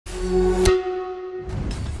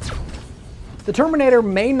The Terminator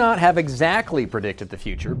may not have exactly predicted the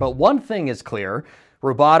future, but one thing is clear: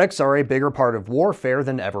 robotics are a bigger part of warfare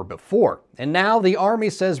than ever before. And now the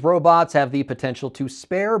Army says robots have the potential to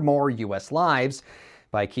spare more US lives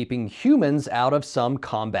by keeping humans out of some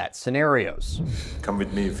combat scenarios. Come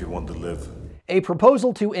with me if you want to live. A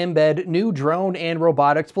proposal to embed new drone and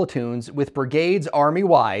robotics platoons with brigades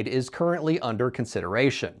Army-wide is currently under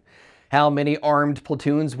consideration. How many armed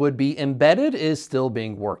platoons would be embedded is still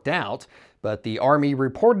being worked out, but the Army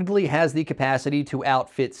reportedly has the capacity to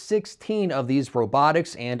outfit 16 of these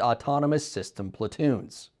robotics and autonomous system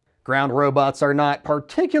platoons. Ground robots are not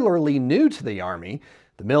particularly new to the Army.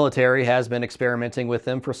 The military has been experimenting with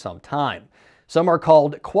them for some time. Some are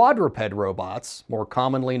called quadruped robots, more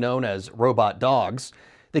commonly known as robot dogs.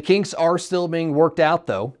 The kinks are still being worked out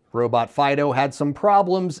though. Robot Fido had some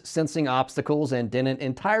problems sensing obstacles and didn't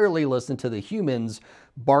entirely listen to the humans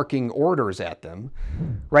barking orders at them.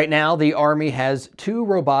 Right now, the Army has 2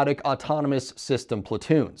 robotic autonomous system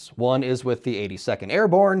platoons. One is with the 82nd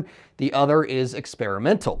Airborne, the other is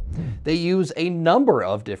experimental. They use a number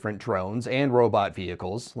of different drones and robot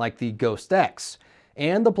vehicles, like the Ghost X.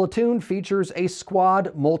 And the platoon features a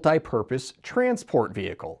squad multi-purpose transport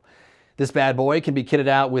vehicle. This bad boy can be kitted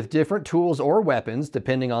out with different tools or weapons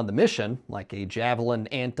depending on the mission, like a Javelin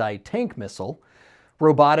anti-tank missile.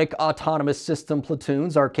 Robotic autonomous system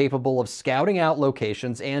platoons are capable of scouting out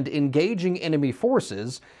locations and engaging enemy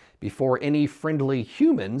forces before any friendly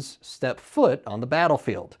humans step foot on the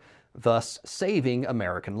battlefield, thus saving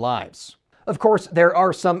American lives. Of course, there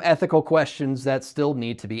are some ethical questions that still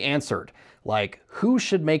need to be answered, like who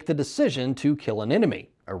should make the decision to kill an enemy,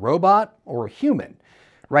 a robot or a human?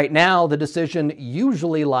 Right now, the decision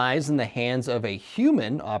usually lies in the hands of a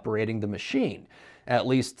human operating the machine. At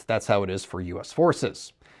least that's how it is for US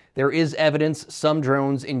forces. There is evidence some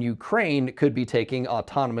drones in Ukraine could be taking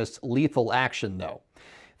autonomous lethal action though.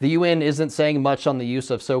 The UN isn't saying much on the use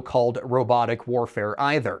of so-called robotic warfare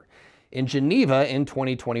either. In Geneva in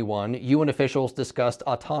 2021, UN officials discussed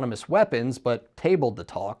autonomous weapons but tabled the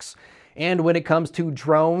talks. And when it comes to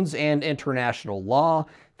drones and international law,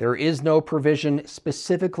 there is no provision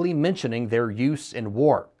specifically mentioning their use in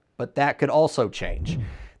war. But that could also change.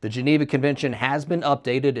 The Geneva Convention has been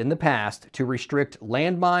updated in the past to restrict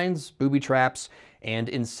landmines, booby traps, and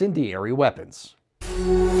incendiary weapons.